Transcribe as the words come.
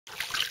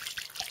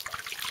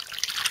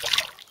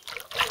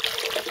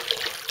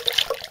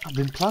I've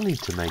been planning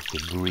to make a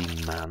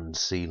green man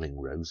ceiling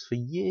rose for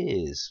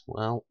years.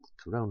 Well,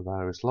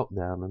 coronavirus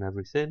lockdown and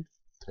everything,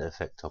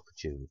 perfect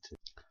opportunity.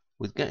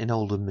 With getting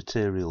older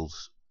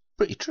materials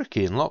pretty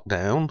tricky in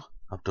lockdown,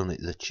 I've done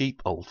it the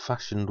cheap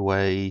old-fashioned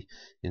way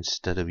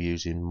instead of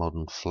using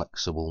modern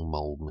flexible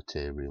mould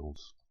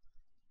materials.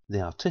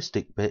 The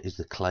artistic bit is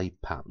the clay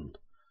pattern,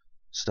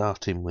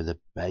 starting with a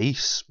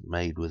base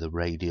made with a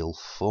radial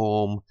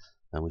form,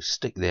 and we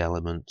stick the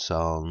elements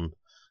on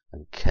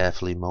and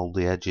carefully mould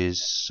the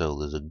edges so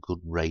there's a good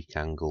rake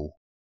angle.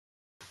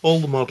 All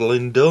the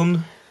modelling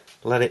done,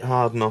 let it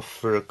harden off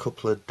for a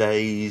couple of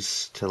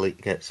days till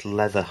it gets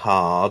leather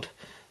hard,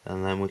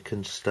 and then we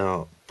can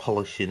start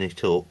polishing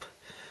it up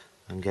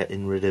and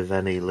getting rid of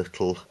any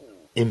little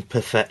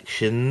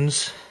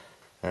imperfections.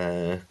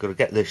 Got to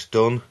get this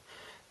done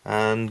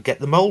and get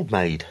the mould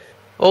made.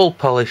 All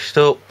polished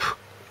up,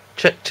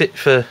 checked it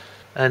for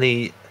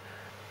any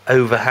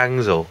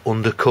overhangs or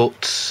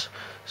undercuts,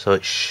 so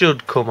it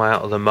should come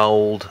out of the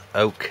mould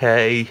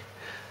okay.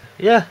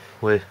 Yeah,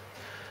 we're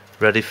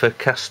ready for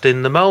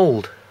casting the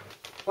mould.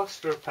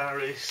 Plaster of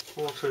Paris,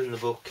 water in the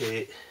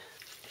bucket,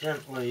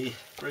 gently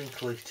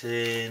sprinkle it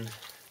in.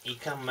 You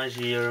can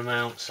measure your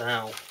amounts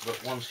out,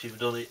 but once you've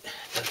done it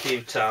a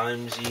few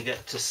times you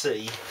get to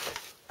see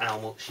how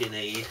much you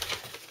need.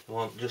 You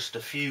want just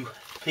a few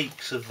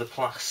peaks of the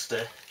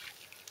plaster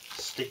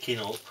sticking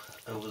up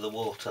over the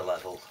water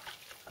level,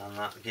 and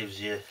that gives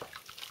you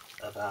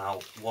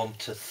about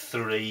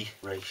 1:3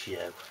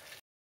 ratio.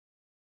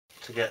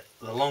 To get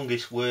the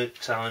longest work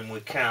time we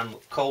can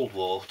with cold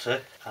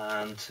water,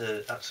 and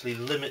to actually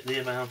limit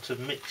the amount of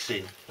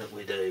mixing that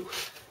we do,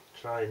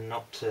 trying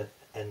not to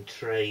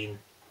entrain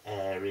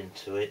air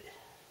into it,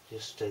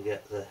 just to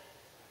get the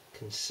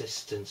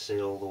consistency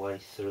all the way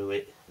through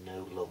it,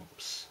 no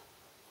lumps.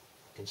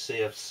 You can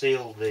see I've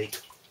sealed the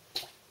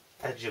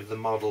edge of the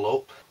model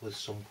up with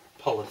some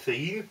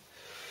polyurethane.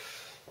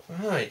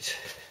 Right,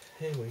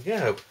 here we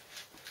go.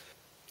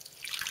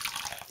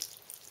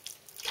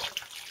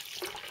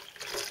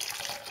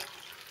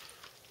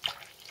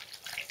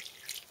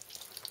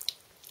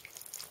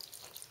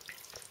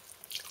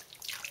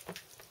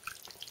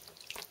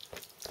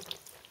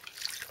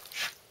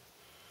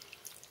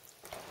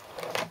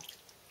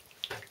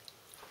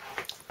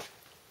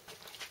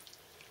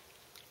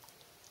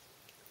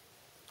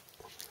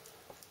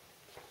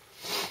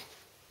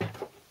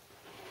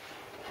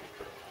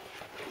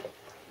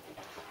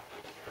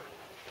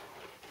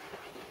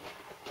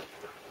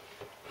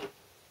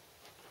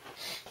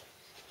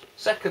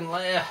 Second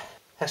layer,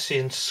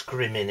 Hessian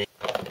scrim in it.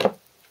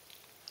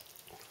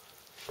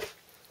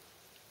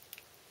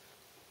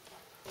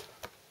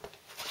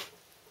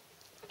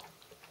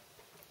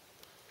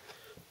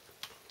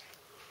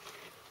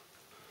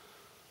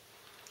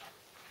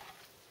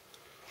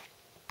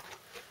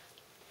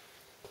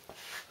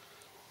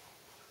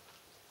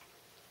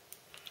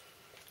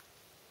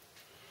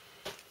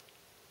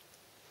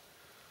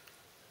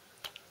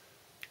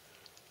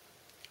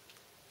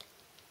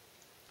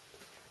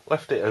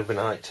 Left it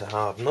overnight to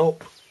harden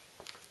up,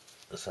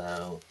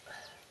 so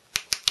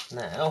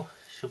now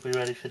should be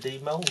ready for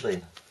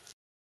demoulding.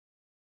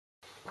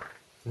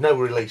 No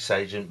release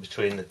agent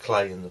between the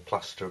clay and the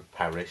plaster of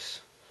Paris.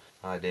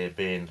 Idea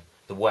being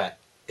the wet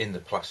in the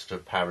plaster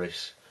of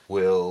Paris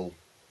will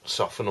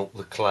soften up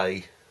the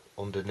clay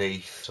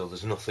underneath, so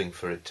there's nothing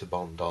for it to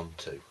bond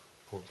onto.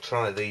 We'll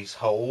try these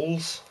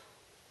holes,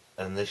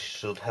 and this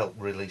should help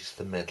release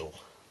the middle.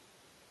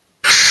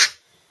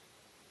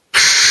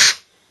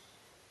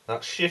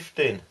 That's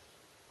shifting.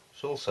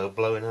 It's also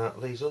blowing out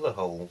these other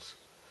holes.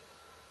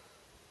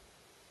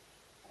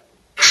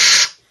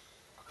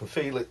 I can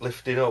feel it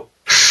lifting up.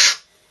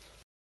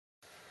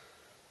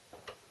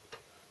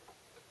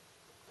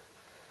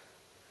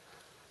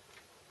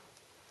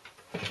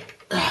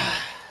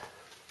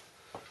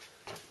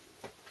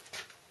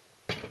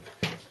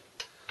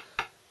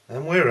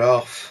 And we're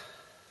off.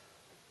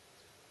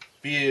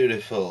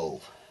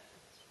 Beautiful.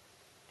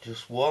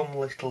 Just one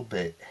little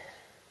bit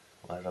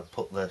where I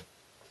put the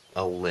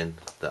hole in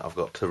that I've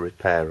got to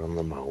repair on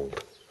the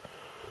mould.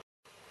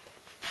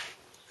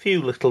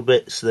 Few little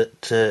bits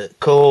that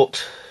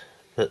caught,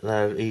 but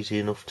they're easy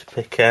enough to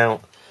pick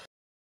out.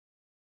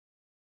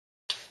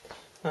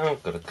 Now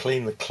I've got to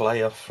clean the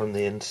clay off from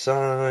the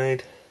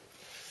inside.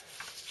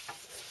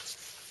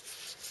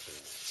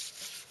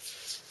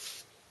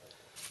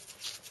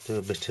 Do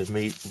a bit of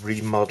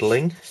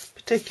remodelling,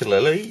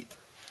 particularly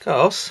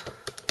because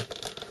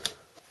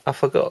I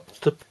forgot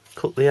to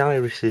cut the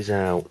irises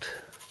out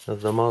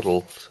of the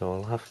model, so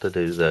I'll have to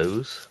do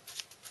those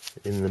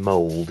in the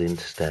mould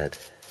instead.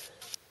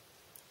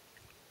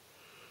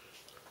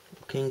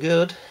 Looking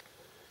good.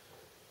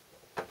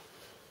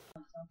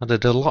 I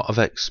did a lot of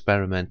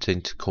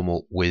experimenting to come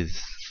up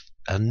with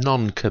a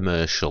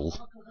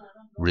non-commercial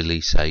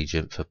release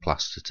agent for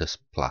plaster to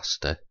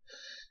plaster.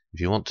 If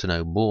you want to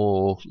know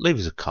more, leave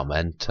us a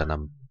comment and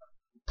I'll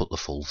put the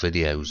full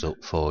videos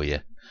up for you.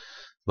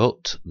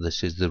 But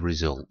this is the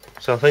result.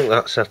 So I think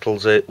that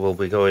settles it. We'll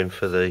be going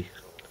for the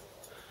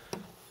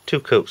 2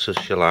 coats of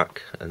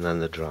shellac and then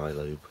the dry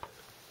lube.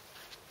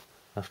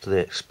 After the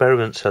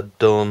experiments had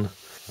done,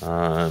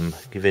 I'm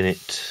giving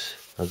it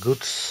a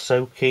good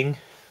soaking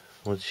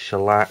with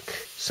shellac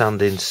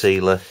sanding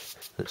sealer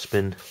that's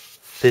been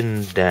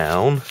thinned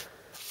down,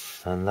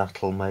 and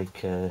that'll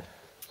make a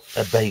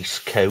base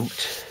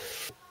coat.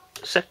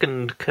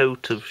 Second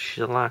coat of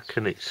shellac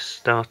and it's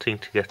starting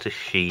to get a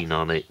sheen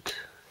on it.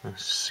 I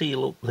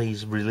seal up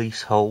these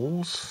release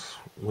holes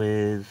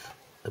with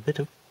a bit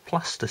of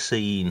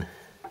plasticine.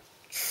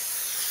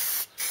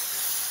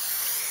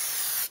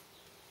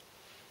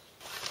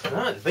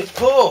 Right, the big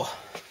pour.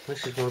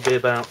 This is going to be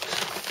about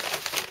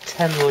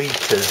 10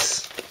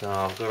 litres. So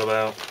I've got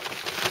about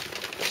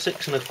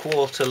 6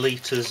 1/4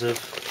 litres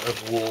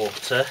of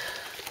water.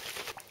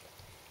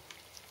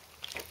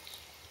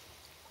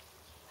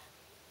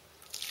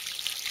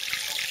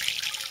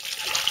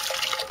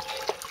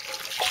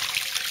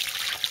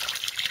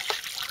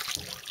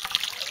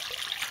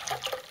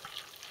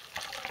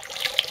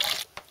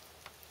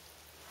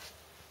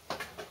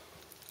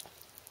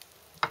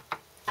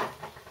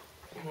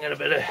 Get a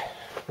bit of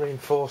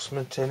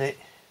reinforcement in it.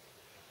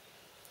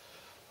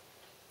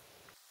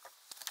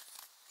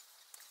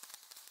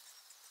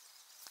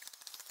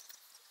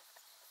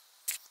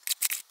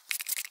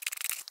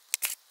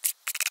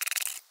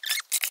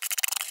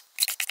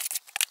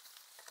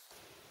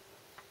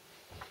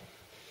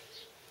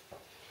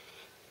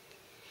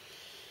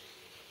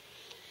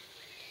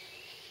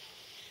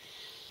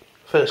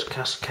 First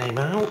cast came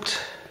out.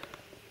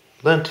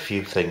 Learned a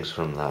few things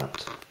from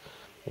that.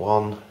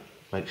 One,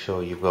 make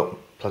sure you've got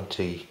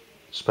plenty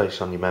space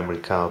on your memory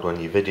card when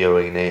you're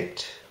videoing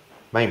it.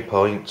 Main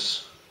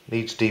points: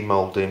 needs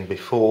demoulding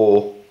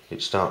before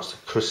it starts the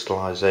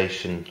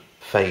crystallisation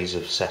phase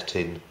of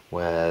setting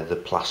where the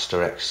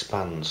plaster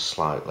expands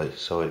slightly.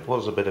 So it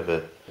was a bit of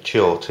a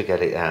chore to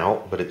get it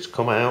out, but it's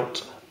come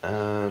out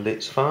and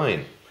it's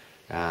fine.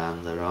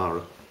 And there are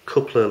a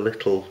couple of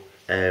little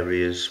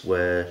areas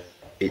where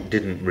it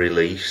didn't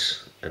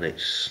release and it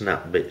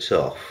snapped bits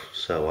off,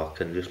 so I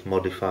can just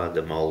modify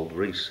the mould,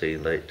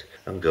 reseal it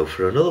and go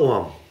for another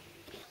one.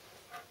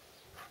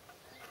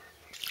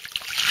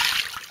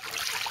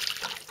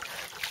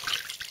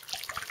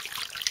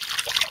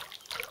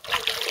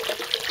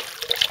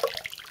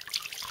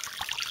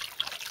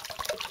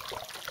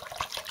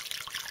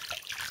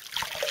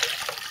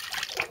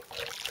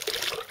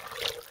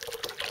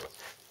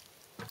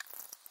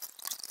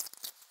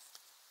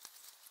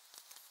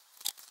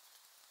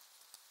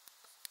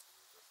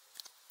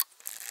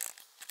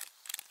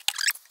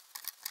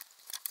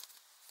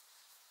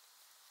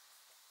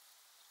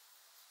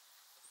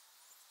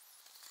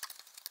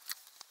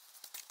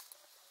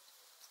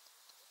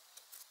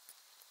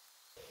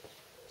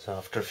 So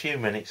after a few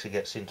minutes it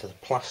gets into the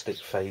plastic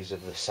phase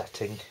of the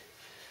setting,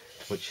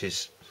 which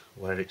is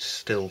where it's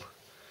still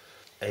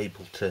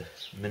able to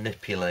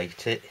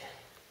manipulate it.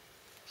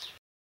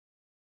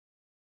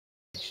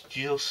 It's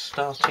just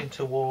starting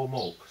to warm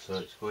up, so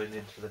it's going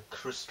into the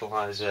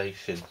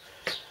crystallisation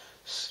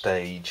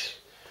stage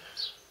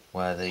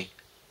where the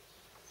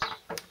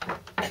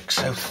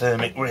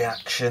exothermic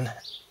reaction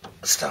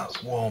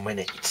starts warming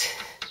it.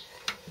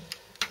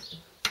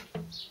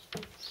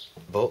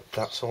 But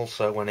that's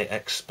also when it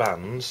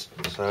expands,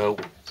 so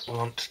we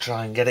want to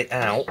try and get it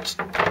out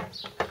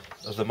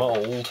of the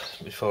mould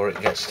before it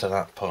gets to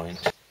that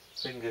point.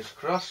 Fingers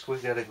crossed we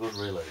get a good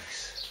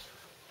release.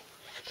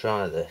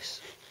 Try this.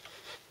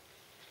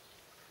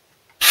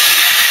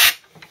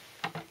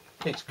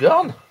 It's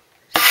gone!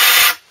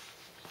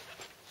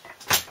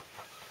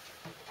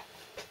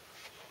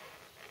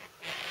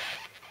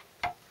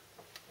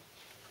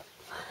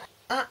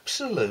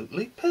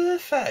 Absolutely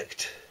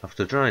perfect.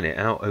 After drying it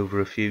out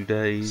over a few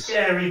days.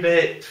 Scary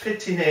bit,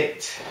 fitting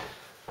it.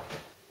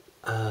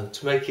 And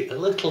to make it a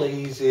little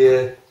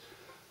easier,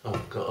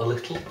 I've got a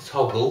little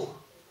toggle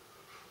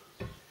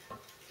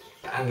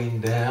hanging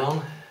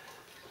down.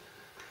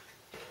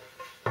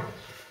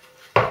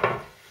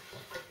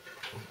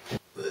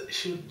 That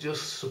should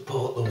just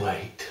support the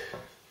weight.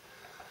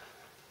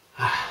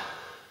 Now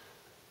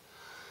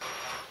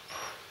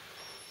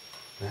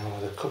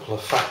with a couple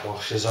of fat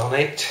washers on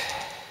it,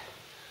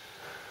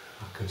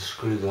 I can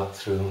screw that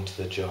through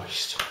onto the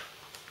joist.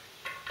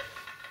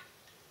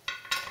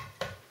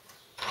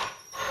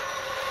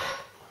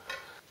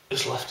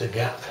 Just left a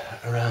gap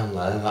around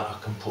there that I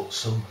can put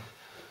some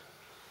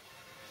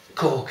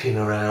corking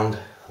around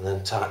and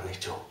then tighten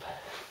it up.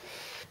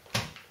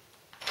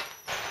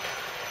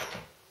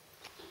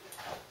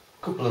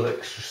 A couple of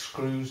extra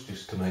screws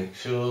just to make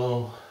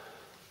sure,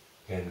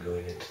 again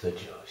going into the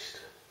joist.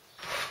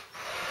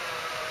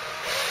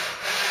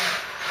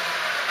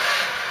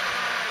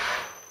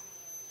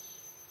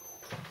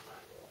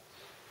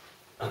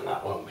 And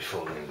that won't be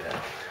falling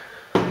down.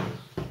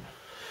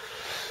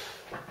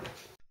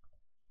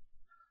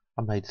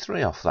 I made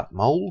 3 off that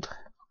mould.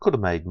 Could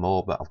have made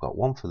more, but I've got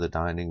 1 for the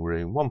dining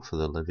room, 1 for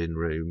the living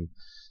room,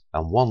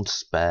 and 1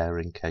 spare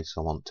in case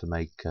I want to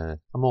make a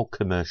more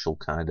commercial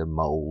kind of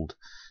mould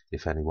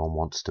if anyone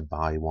wants to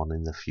buy one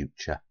in the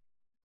future.